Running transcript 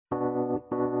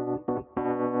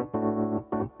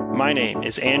My name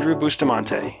is Andrew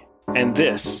Bustamante, and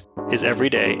this is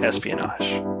Everyday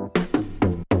Espionage.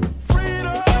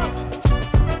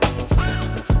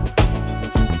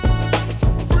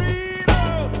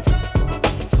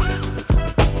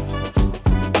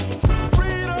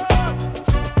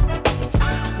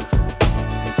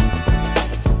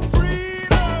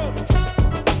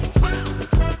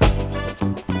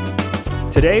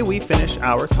 Today we finish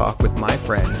our talk with my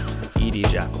friend, E.D.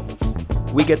 Jackal.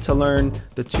 We get to learn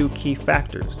the two key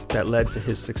factors that led to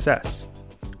his success.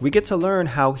 We get to learn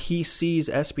how he sees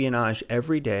espionage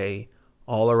every day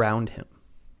all around him.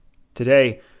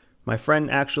 Today, my friend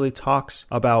actually talks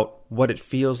about what it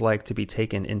feels like to be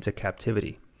taken into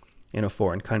captivity in a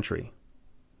foreign country.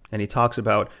 And he talks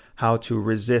about how to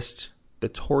resist the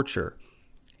torture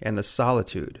and the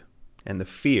solitude and the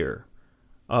fear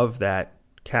of that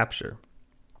capture.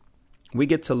 We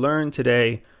get to learn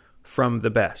today from the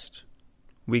best.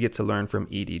 We get to learn from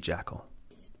E.D. Jackal.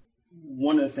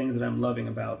 One of the things that I'm loving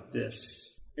about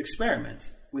this experiment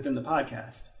within the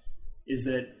podcast is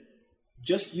that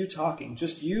just you talking,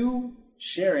 just you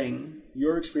sharing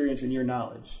your experience and your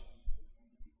knowledge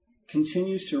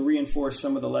continues to reinforce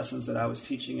some of the lessons that I was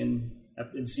teaching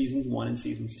in seasons 1 and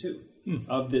seasons 2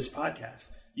 of this podcast.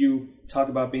 You talk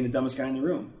about being the dumbest guy in the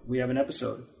room. We have an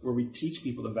episode where we teach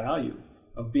people the value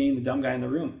of being the dumb guy in the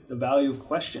room, the value of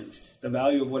questions, the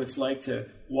value of what it's like to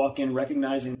walk in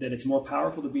recognizing that it's more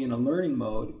powerful to be in a learning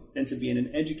mode than to be in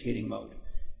an educating mode.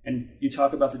 And you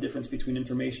talk about the difference between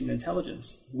information and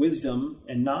intelligence, wisdom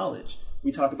and knowledge.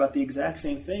 We talk about the exact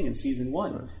same thing in season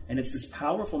 1. Right. And it's this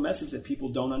powerful message that people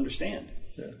don't understand.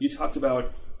 Yeah. You talked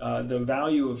about the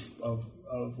value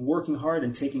of working hard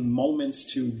and taking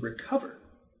moments to recover,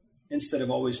 instead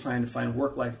of always trying to find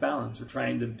work-life balance or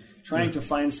trying to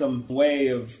find some way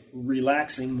of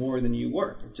relaxing more than you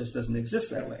work. It just doesn't exist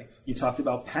that way. You talked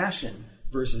about passion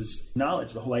versus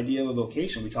knowledge, the whole idea of a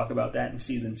vocation. We talk about that in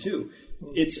season 2.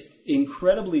 It's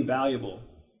incredibly valuable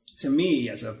to me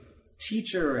as a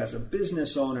teacher, as a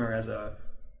business owner, as a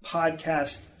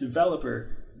podcast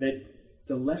developer, that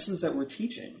the lessons that we're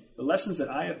teaching, the lessons that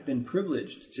I have been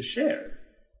privileged to share,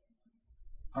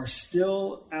 are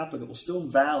still applicable, still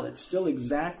valid, still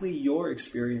exactly your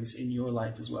experience in your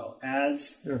life as well.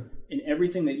 As in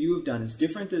everything that you have done, as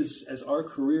different as our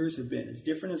careers have been, as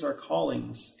different as our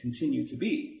callings continue to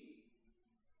be,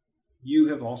 you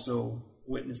have also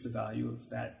witnessed the value of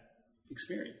that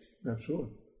experience.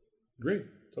 Absolutely. Agree.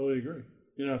 Totally agree.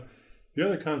 You know, the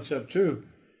other concept too,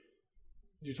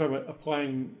 you talk about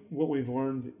applying what we've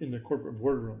learned in the corporate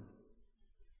boardroom.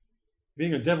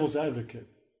 Being a devil's advocate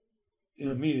in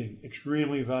a meeting,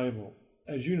 extremely valuable.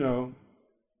 As you know,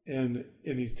 in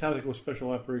these tactical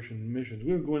special operation missions,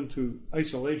 we would go into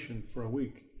isolation for a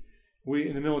week.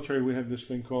 In the military, we have this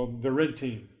thing called the red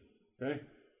team, okay?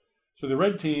 So the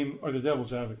red team are the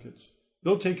devil's advocates.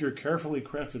 They'll take your carefully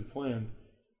crafted plan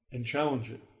and challenge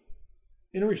it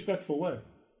in a respectful way.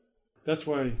 That's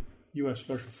why U.S.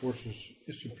 Special Forces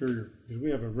is superior, because we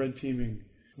have a red teaming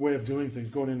way of doing things,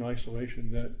 going into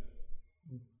isolation that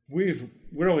we've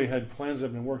literally had plans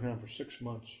I've been working on for 6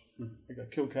 months. Like a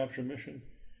kill capture mission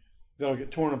that'll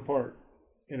get torn apart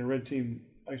in a red team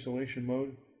isolation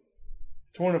mode,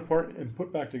 torn apart and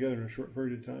put back together in a short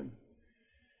period of time.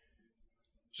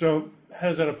 So how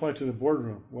does that apply to the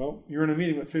boardroom? Well, you're in a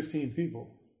meeting with 15 people.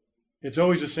 It's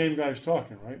always the same guys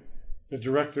talking, right? The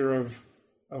director of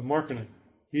marketing,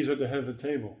 he's at the head of the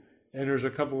table. And there's a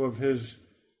couple of his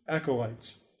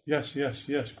acolytes. Yes,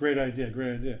 great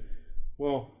idea.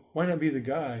 Well, why not be the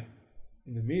guy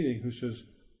in the meeting who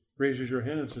raises your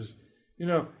hand and says,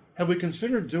 have we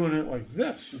considered doing it like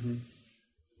this? Mm-hmm.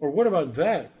 Or what about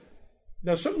that?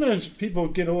 Now, sometimes people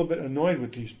get a little bit annoyed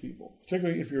with these people,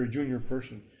 particularly if you're a junior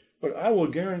person. But I will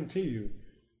guarantee you,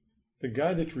 the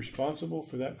guy that's responsible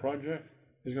for that project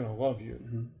is going to love you.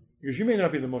 Mm-hmm. Because you may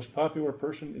not be the most popular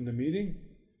person in the meeting,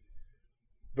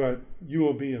 but you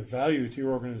will be of value to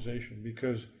your organization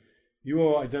because you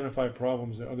will identify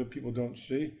problems that other people don't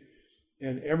see.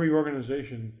 And every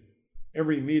organization,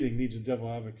 every meeting needs a devil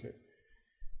advocate.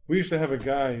 We used to have a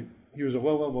guy, he was a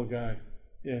low-level guy,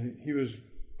 and he was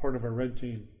part of our red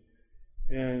team.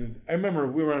 And I remember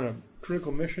we were on a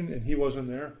critical mission and he wasn't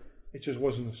there. It just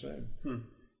wasn't the same.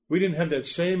 We didn't have that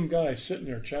same guy sitting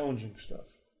there challenging stuff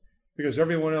because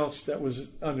everyone else that was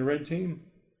on the red team,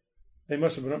 they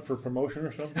must have been up for promotion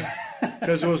or something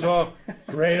because it was all,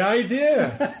 great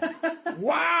idea.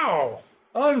 Wow.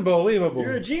 Unbelievable.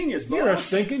 You're a genius, boss. You're a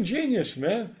stinking genius,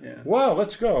 man. Yeah. Wow,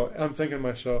 let's go. I'm thinking to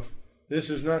myself, this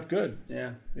is not good.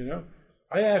 Yeah.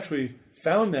 I actually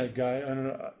found that guy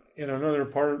in another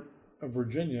part of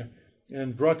Virginia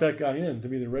and brought that guy in to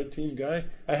be the red team guy.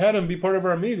 I had him be part of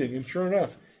our meeting, and sure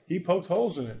enough, he poked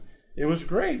holes in it. It was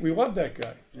great. We loved that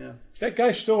guy. Yeah. That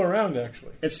guy's still around,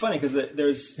 actually. It's funny because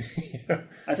there's,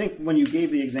 I think when you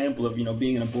gave the example of,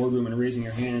 being in a boardroom and raising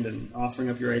your hand and offering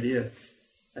up your idea,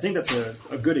 I think that's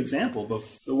a good example. But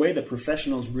the way that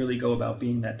professionals really go about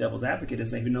being that devil's advocate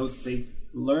is they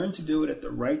learn to do it at the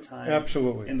right time.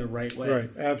 Absolutely. In the right way. Right,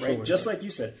 absolutely. Right? Just like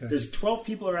you said, there's 12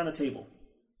 people around the table.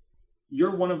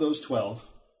 You're one of those 12.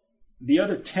 The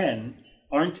other 10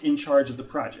 aren't in charge of the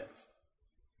project.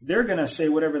 They're going to say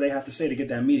whatever they have to say to get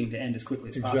that meeting to end as quickly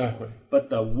as possible. Exactly. But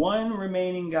the one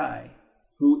remaining guy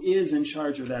who is in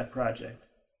charge of that project,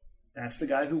 that's the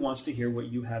guy who wants to hear what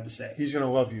you have to say. He's going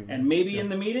to love you. Man. And maybe in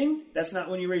the meeting, that's not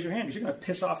when you raise your hand because you're going to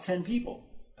piss off 10 people.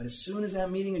 But as soon as that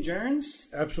meeting adjourns,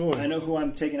 absolutely, I know who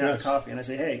I'm taking out to coffee. And I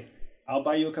say, hey, I'll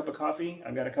buy you a cup of coffee.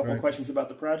 I've got a couple of questions about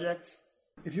the project.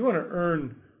 If you want to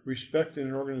earn respect in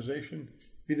an organization,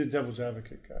 be the devil's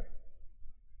advocate guy.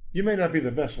 You may not be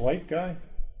the best light guy,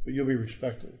 but you'll be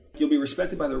respected. You'll be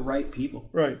respected by the right people.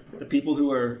 Right. The people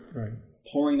who are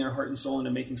pouring their heart and soul into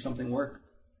making something work.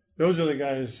 Those are the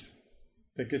guys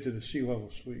that get to the C-level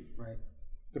suite. Right.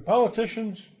 The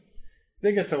politicians,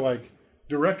 they get to like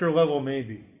director level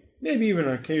maybe even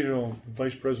an occasional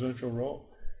vice presidential role.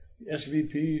 The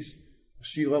SVPs, the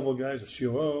C-level guys, the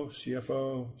COO,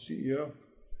 CFO, CEO.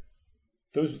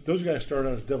 Those guys start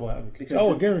out as devil advocates. Because I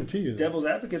will guarantee you that. Devil's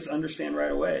advocates understand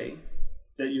right away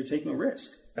that you're taking a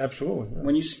risk. Absolutely. Yeah.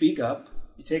 When you speak up,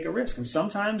 you take a risk. And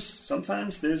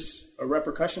sometimes there's a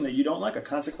repercussion that you don't like, a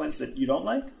consequence that you don't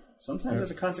like. Sometimes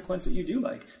there's a consequence that you do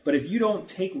like. But if you don't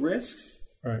take risks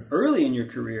early in your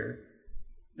career,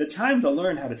 the time to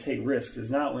learn how to take risks is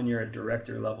not when you're a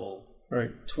director level,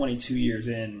 22 years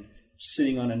in,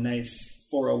 sitting on a nice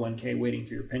 401k waiting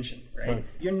for your pension, right?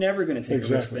 You're never going to take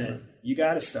a risk then. Right. You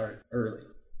got to start early.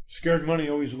 Scared money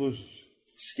always loses.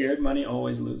 Scared money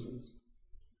always loses.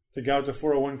 The guy with the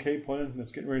 401k plan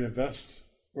that's getting ready to vest,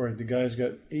 or the guy's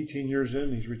got 18 years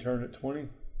in, he's retiring at 20,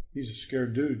 he's a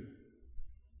scared dude.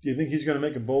 Do you think he's going to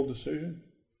make a bold decision?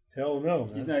 Hell no,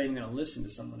 man. He's not even going to listen to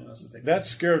someone else.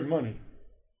 That's scared money.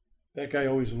 That guy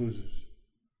always loses.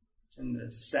 And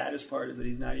the saddest part is that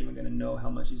he's not even going to know how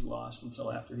much he's lost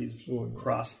until after he's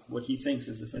crossed what he thinks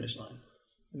is the finish line.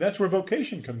 And that's where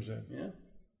vocation comes in. Yeah.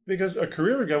 Because a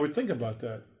career guy would think about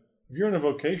that. If you're in a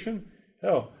vocation,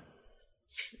 hell,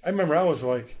 I remember I was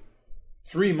like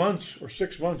 3 months or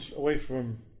 6 months away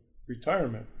from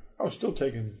retirement. I was still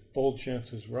taking bold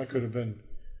chances where I could have been,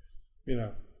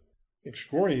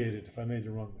 excoriated if I made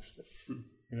the wrong mistake.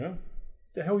 What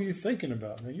the hell are you thinking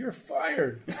about, man? You're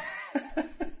fired.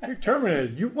 You're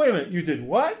terminated. Wait a minute, you did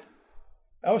what?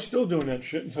 I was still doing that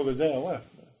shit until the day I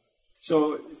left. Man.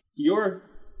 So your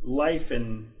life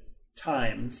and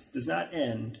times does not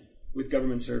end with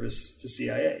government service to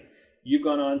CIA. You've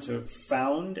gone on to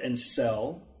found and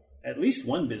sell at least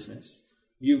one business.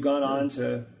 You've gone on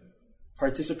to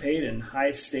participate in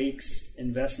high stakes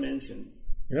investments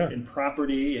in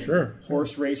property and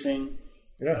horse racing.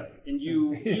 Yeah. And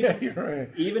you you're right.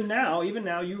 Even now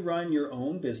you run your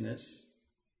own business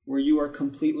where you are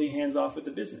completely hands off with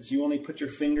the business. You only put your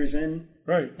fingers in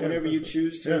whenever you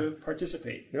choose to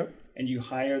participate. Yep. And you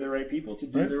hire the right people to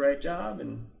do the right job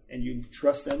and you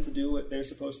trust them to do what they're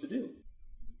supposed to do.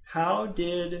 How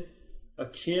did a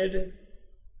kid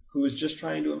who was just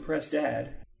trying to impress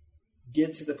dad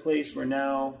get to the place where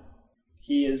now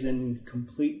he is in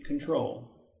complete control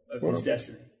of his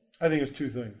destiny? I think it's two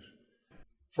things.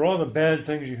 For all the bad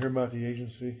things you hear about the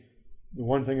agency, the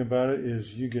one thing about it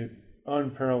is you get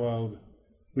unparalleled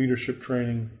leadership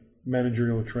training,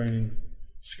 managerial training,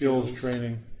 skills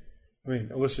training. I mean,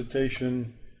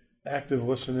 elicitation, active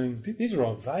listening. These are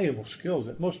all valuable skills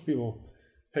that most people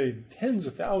pay tens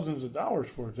of thousands of dollars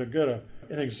for to get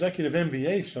an executive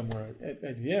MBA somewhere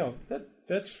at Yale.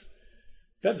 That's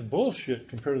bullshit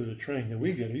compared to the training that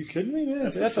we get. Are you kidding me, man?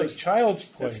 That's like child's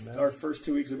play, man. Our first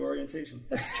 2 weeks of orientation.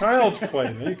 That's child's play,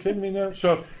 man. Are you kidding me now?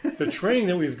 So the training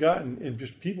that we've gotten in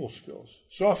just people skills,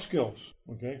 soft skills,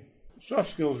 okay? Soft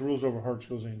skills rules over hard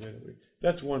skills any day of the week.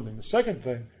 That's one thing. The second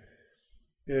thing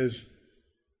is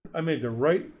I made the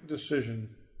right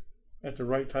decision at the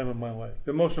right time in my life.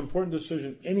 The most important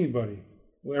decision anybody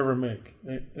will ever make.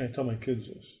 And I tell my kids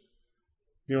this.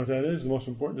 You know what that is? The most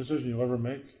important decision you'll ever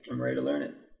make? I'm ready to learn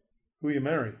it. Who you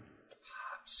marry.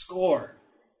 Score.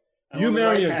 You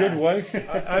marry a good wife.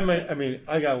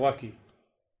 I got lucky.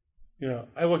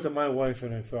 I looked at my wife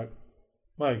and I thought,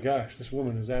 my gosh, this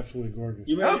woman is absolutely gorgeous.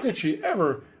 How could she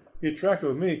ever be attracted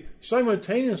with me?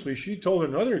 Simultaneously, she told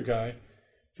another guy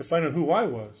to find out who I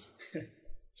was.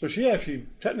 So she actually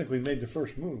technically made the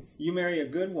first move. You marry a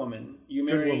good woman. You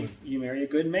marry a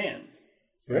good man.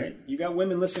 Right? Yep. You got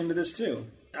women listening to this too.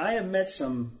 I have met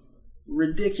some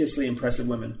ridiculously impressive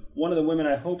women. One of the women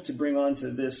I hope to bring on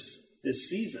to this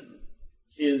season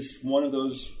is one of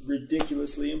those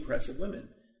ridiculously impressive women.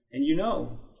 And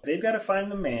they've got to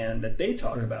find the man that they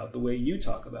talk about the way you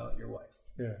talk about your wife.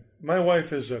 Yeah. My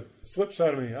wife is a flip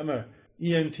side of me. I'm a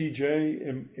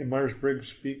ENTJ in Myers-Briggs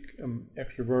speak. I'm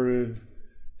extroverted,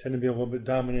 tend to be a little bit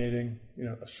dominating,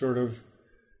 assertive,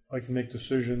 like to make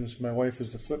decisions. My wife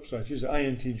is the flip side. She's an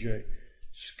INTJ.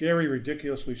 Scary,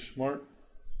 ridiculously smart,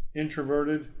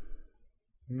 introverted,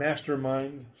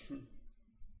 mastermind.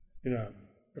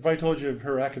 If I told you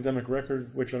her academic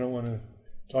record, which I don't want to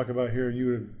talk about here,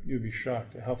 you'd be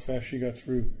shocked at how fast she got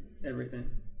through everything.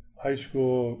 High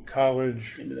school,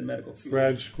 college, into the medical field,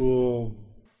 grad school,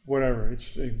 whatever.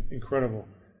 It's incredible.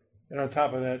 And on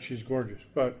top of that, she's gorgeous.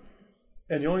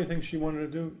 And the only thing she wanted to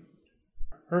do,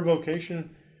 her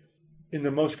vocation, in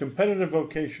the most competitive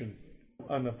vocation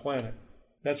on the planet,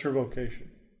 that's her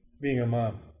vocation, being a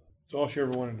mom. It's all she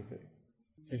ever wanted to be.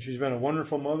 And she's been a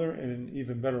wonderful mother and an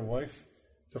even better wife.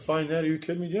 To find that, are you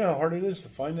kidding me? You know how hard it is to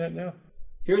find that now?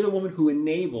 Here's a woman who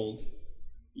enabled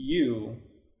you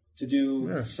to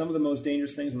do some of the most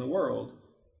dangerous things in the world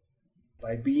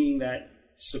by being that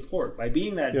support, by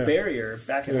being that barrier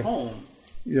back at home,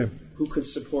 who could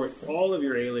support all of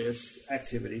your alias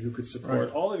activity, who could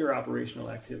support all of your operational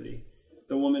activity,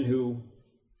 the woman who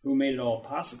made it all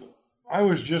possible. I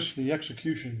was just the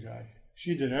execution guy.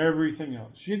 She did everything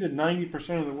else. She did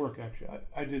 90% of the work, actually.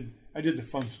 I did the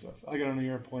fun stuff. I got on the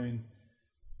airplane,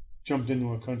 jumped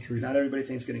into a country. Not everybody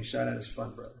thinks getting shot at is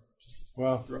fun, brother. Just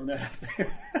throwing that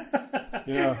out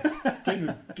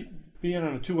there. Being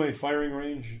on a two-way firing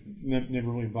range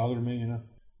never really bothered me,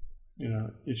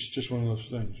 It's just one of those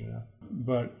things,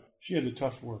 But she had the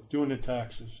tough work, doing the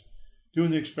taxes,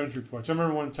 doing the expense reports. I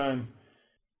remember one time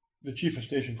the chief of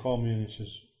station called me and he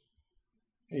says,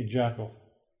 "Hey, Jackal,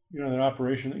 that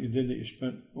operation that you did that you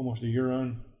spent almost a year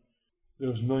on,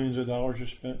 those millions of dollars you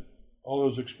spent, all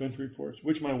those expense reports,"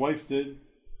 which my wife did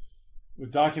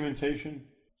with documentation.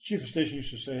 Chief of station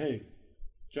used to say, "Hey,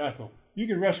 Jackal, you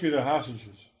can rescue the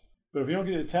hostages, but if you don't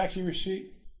get a taxi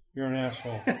receipt, you're an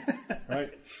asshole."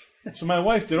 Right? So my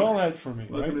wife did all that for me.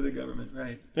 Welcome to the government,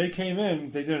 right? They came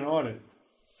in, they did an audit.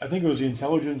 I think it was the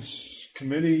Intelligence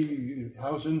Committee,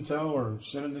 House Intel or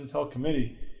Senate Intel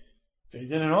Committee. They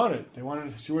did an audit. They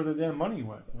wanted to see where the damn money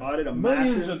went. Audit a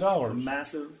millions of dollars. A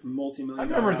massive multi-million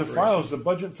dollar. I remember the files, the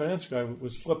budget finance guy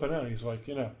was flipping out. He's like,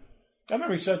 I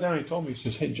remember he sat down and he told me, he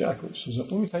says, "Hey, Jack, let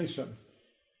me tell you something.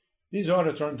 These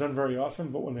audits aren't done very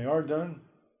often, but when they are done,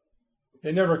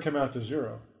 they never come out to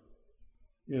zero.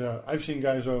 I've seen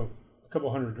guys owe a couple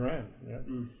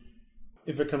 $100,000.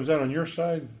 If it comes out on your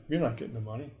side, you're not getting the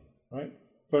money, right?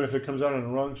 But if it comes out on the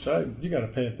wrong side, you got to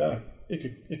pay it back.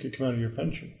 It could come out of your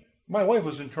pension." My wife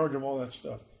was in charge of all that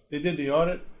stuff. They did the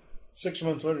audit. 6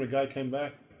 months later, the guy came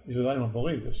back. He said, "I don't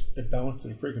believe this. It balanced to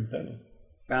the freaking penny."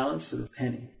 Balance to the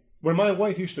penny. When my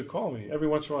wife used to call me, every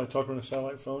once in a while I talked on a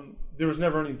satellite phone, there was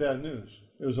never any bad news.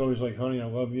 It was always like, "Honey, I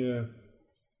love you."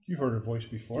 You've heard her voice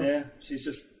before. Yeah, she's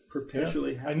just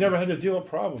perpetually happy. I never had to deal with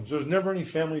problems. There was never any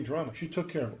family drama. She took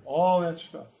care of all that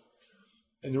stuff.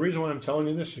 And the reason why I'm telling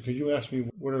you this is because you asked me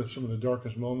what are some of the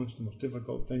darkest moments, the most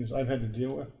difficult things I've had to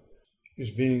deal with,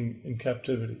 is being in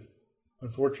captivity.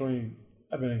 Unfortunately,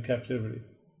 I've been in captivity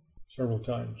several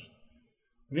times.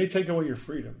 When they take away your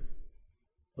freedom,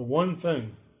 the one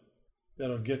thing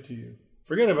that'll get to you,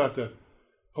 forget about the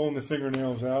pulling the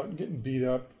fingernails out and getting beat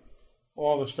up,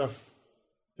 all the stuff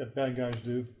that bad guys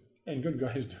do and good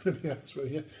guys do, to be honest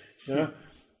with you.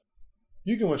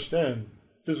 You can withstand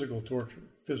physical torture,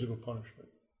 physical punishment.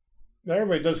 Now,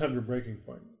 everybody does have their breaking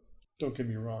point. Don't get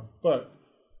me wrong. But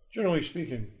generally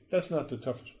speaking, that's not the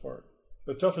toughest part.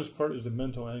 The toughest part is the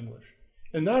mental anguish.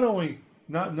 And not only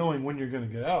not knowing when you're going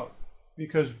to get out,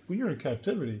 because when you're in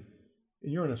captivity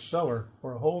and you're in a cellar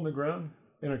or a hole in the ground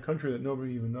in a country that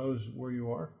nobody even knows where you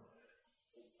are,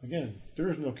 again, there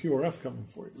is no QRF coming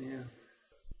for you. Yeah.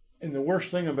 And the worst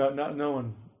thing about not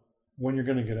knowing when you're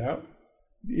going to get out,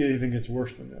 it even gets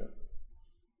worse than that.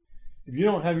 If you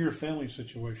don't have your family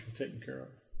situation taken care of,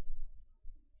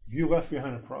 if you left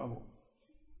behind a problem,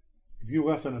 if you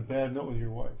left on a bad note with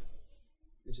your wife,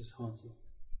 it just haunts you.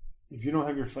 If you don't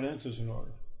have your finances in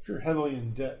order, if you're heavily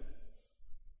in debt,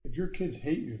 if your kids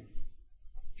hate you,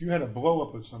 if you had a blow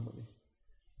up with somebody,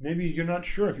 maybe you're not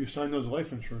sure if you signed those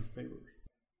life insurance papers.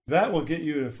 That will get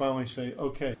you to finally say,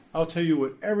 "Okay, I'll tell you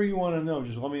whatever you want to know,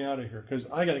 just let me out of here because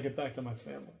I got to get back to my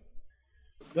family."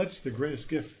 That's the greatest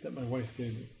gift that my wife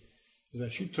gave me. is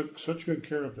that she took such good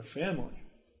care of the family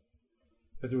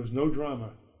that there was no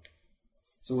drama.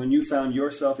 So when you found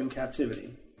yourself in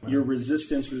captivity, your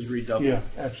resistance was redoubled. Yeah,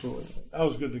 absolutely. I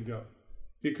was good to go.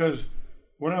 Because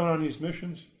when I went on these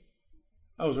missions,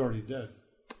 I was already dead.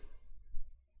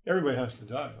 Everybody has to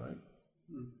die, right?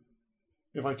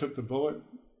 If I took the bullet,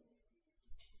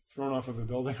 thrown off of a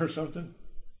building or something,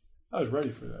 I was ready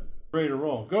for that. Ready to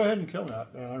roll. Go ahead and kill me.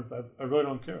 I really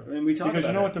don't care. And we talk because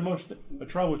about you know what a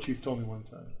tribal chief told me one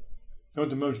time? You know what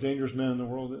the most dangerous man in the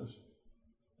world is?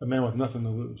 A man with nothing to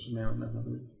lose. A man with nothing to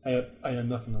lose. I had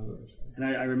nothing to lose. And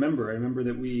I remember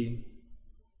that we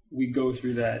go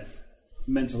through that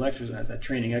mental exercise, that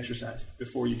training exercise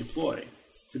before you deploy,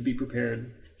 to be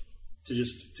prepared to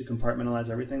compartmentalize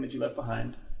everything that you left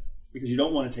behind, because you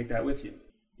don't want to take that with you.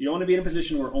 You don't want to be in a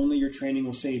position where only your training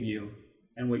will save you,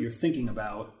 and what you're thinking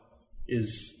about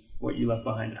is what you left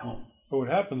behind at home. But what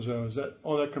happens, though, is that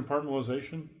all that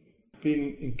compartmentalization,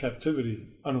 being in captivity,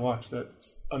 unlocks that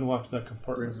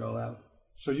compartment. Brings it all out.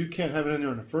 So you can't have it in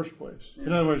there in the first place. Yeah.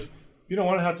 In other words, you don't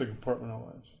want to have to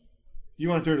compartmentalize. You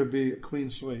want there to be a clean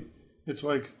slate. It's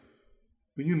like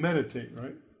when you meditate,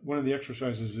 right? One of the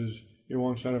exercises is you're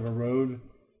alongside of a road,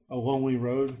 a lonely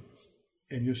road,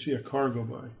 and you see a car go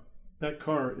by. That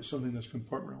car is something that's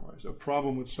compartmentalized, a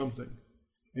problem with something.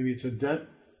 Maybe it's a debt,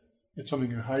 it's something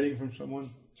you're hiding from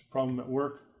someone, it's a problem at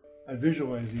work. I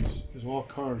visualize these as all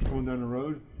cars going down the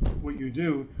road. What you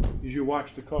do is you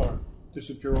watch the car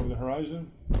disappear over the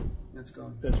horizon. That's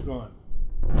gone. That's gone.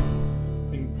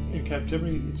 In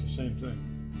captivity, it's the same thing.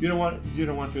 You don't want there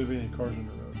to be any cars on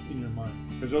the road in your mind,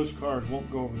 because those cars won't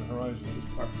go over the horizon.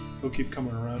 They'll keep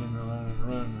coming around and around and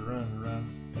around and around and around,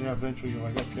 and eventually you're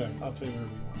like, okay, I'll tell you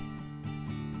whatever you want.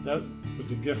 That was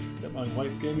the gift that my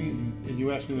wife gave me, and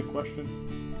you asked me the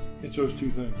question. It's those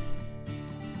two things: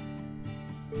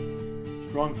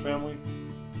 strong family,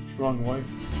 strong wife,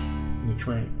 and the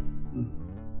training.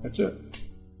 That's it.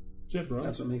 That's it, bro.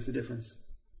 That's what makes the difference.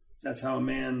 That's how a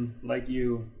man like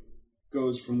you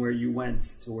goes from where you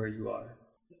went to where you are.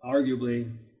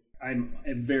 Arguably, I'm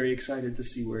very excited to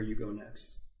see where you go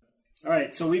next. All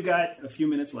right, so we've got a few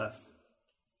minutes left.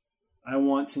 I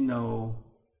want to know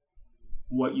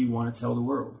what you want to tell the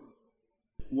world.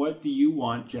 What do you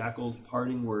want Jackal's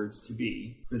parting words to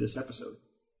be for this episode?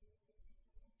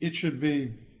 It should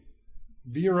be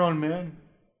your own man,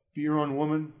 be your own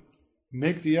woman,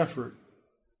 make the effort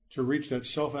to reach that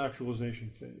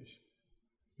self-actualization phase.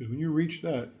 Because when you reach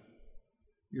that,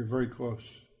 you're very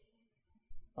close.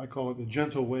 I call it the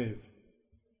gentle wave.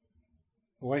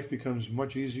 Life becomes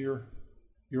much easier.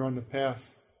 You're on the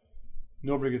path.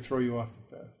 Nobody can throw you off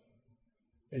the path.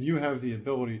 And you have the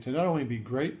ability to not only be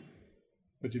great,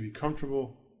 but to be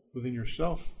comfortable within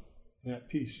yourself and at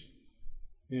peace.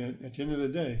 And at the end of the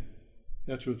day,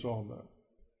 that's what it's all about.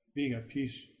 Being at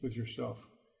peace with yourself.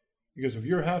 Because if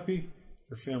you're happy,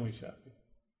 your family's happy.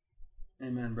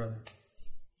 Amen, brother.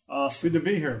 Awesome. Good to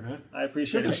be here, man. I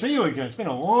appreciate it. Good to see you again. It's been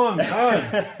a long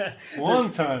time.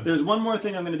 time. There's one more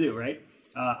thing I'm going to do, right?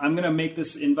 I'm going to make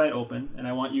this invite open, and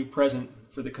I want you present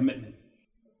for the commitment.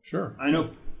 Sure. I know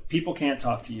people can't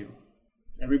talk to you.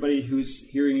 Everybody who's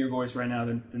hearing your voice right now,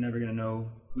 they're never going to know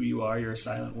who you are. You're a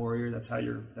silent warrior. That's how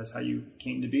you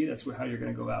came to be. That's how you're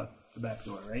going to go out the back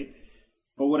door, right?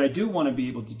 But what I do want to be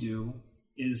able to do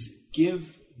is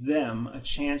give them a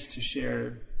chance to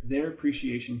share their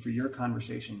appreciation for your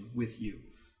conversation with you.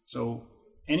 So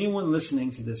anyone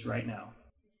listening to this right now,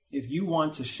 if you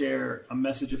want to share a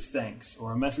message of thanks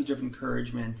or a message of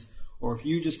encouragement, or if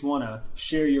you just want to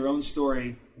share your own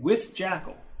story with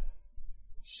Jackal,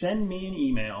 send me an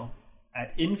email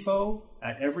at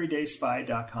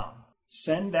info@everydayspy.com.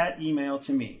 Send that email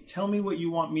to me. Tell me what you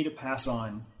want me to pass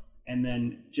on, and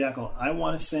then, Jackal, I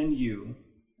want to send you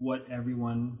what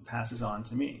everyone passes on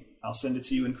to me. I'll send it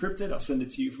to you encrypted. I'll send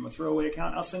it to you from a throwaway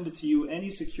account. I'll send it to you any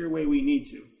secure way we need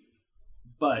to.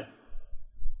 But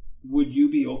would you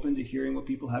be open to hearing what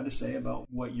people have to say about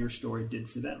what your story did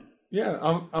for them? Yeah,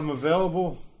 I'm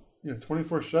available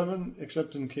 24/7,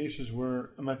 except in cases where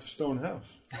I'm at the Stone House.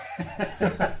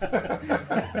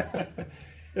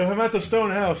 If I'm at the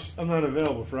Stone House, I'm not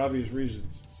available for obvious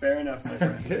reasons. Fair enough, my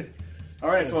friend. Okay. All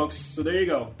right, folks. So there you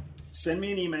go. Send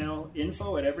me an email,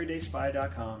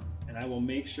 info@everydayspy.com, and I will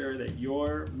make sure that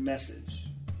your message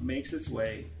makes its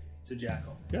way to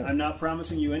Jackal. Yeah. I'm not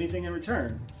promising you anything in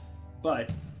return,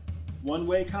 but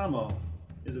one-way commo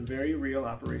is a very real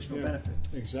operational benefit.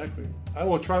 Exactly. I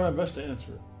will try my best to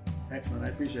answer it. Excellent. I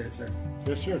appreciate it, sir.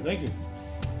 Yes, sir. Thank you.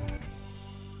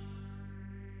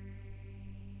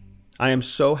 I am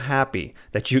so happy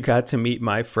that you got to meet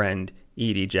my friend,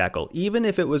 Edie Jackal, even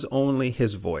if it was only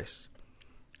his voice.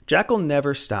 Jackal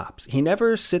never stops. He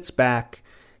never sits back.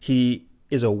 He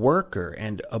is a worker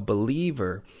and a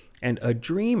believer and a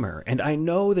dreamer. And I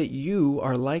know that you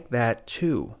are like that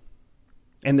too.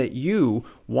 And that you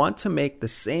want to make the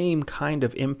same kind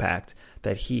of impact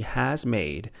that he has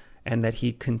made and that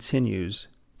he continues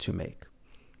to make.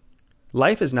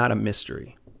 Life is not a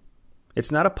mystery.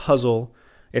 It's not a puzzle.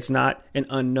 It's not an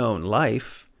unknown.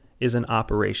 Life is an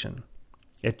operation.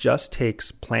 It just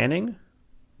takes planning,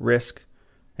 risk,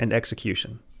 and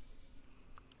execution.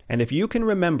 And if you can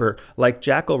remember, like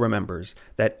Jackal remembers,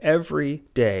 that every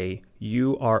day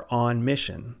you are on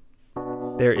mission,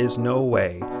 there is no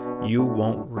way you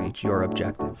won't reach your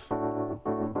objective.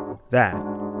 That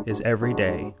is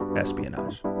Everyday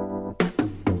Espionage.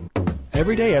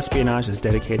 Everyday Espionage is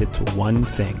dedicated to one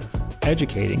thing: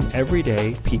 educating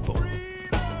everyday people.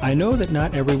 I know that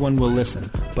not everyone will listen,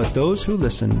 but those who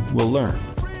listen will learn.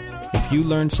 If you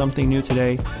learned something new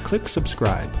today, click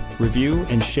subscribe, review,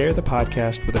 and share the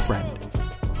podcast with a friend.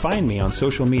 Find me on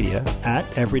social media at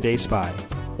Everyday Spy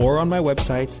or on my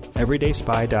website,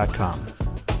 everydayspy.com.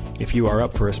 If you are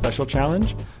up for a special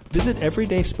challenge, visit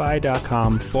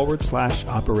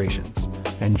everydayspy.com/operations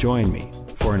and join me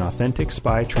for an authentic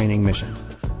spy training mission.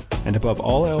 And above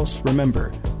all else,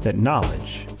 remember that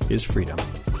knowledge is freedom.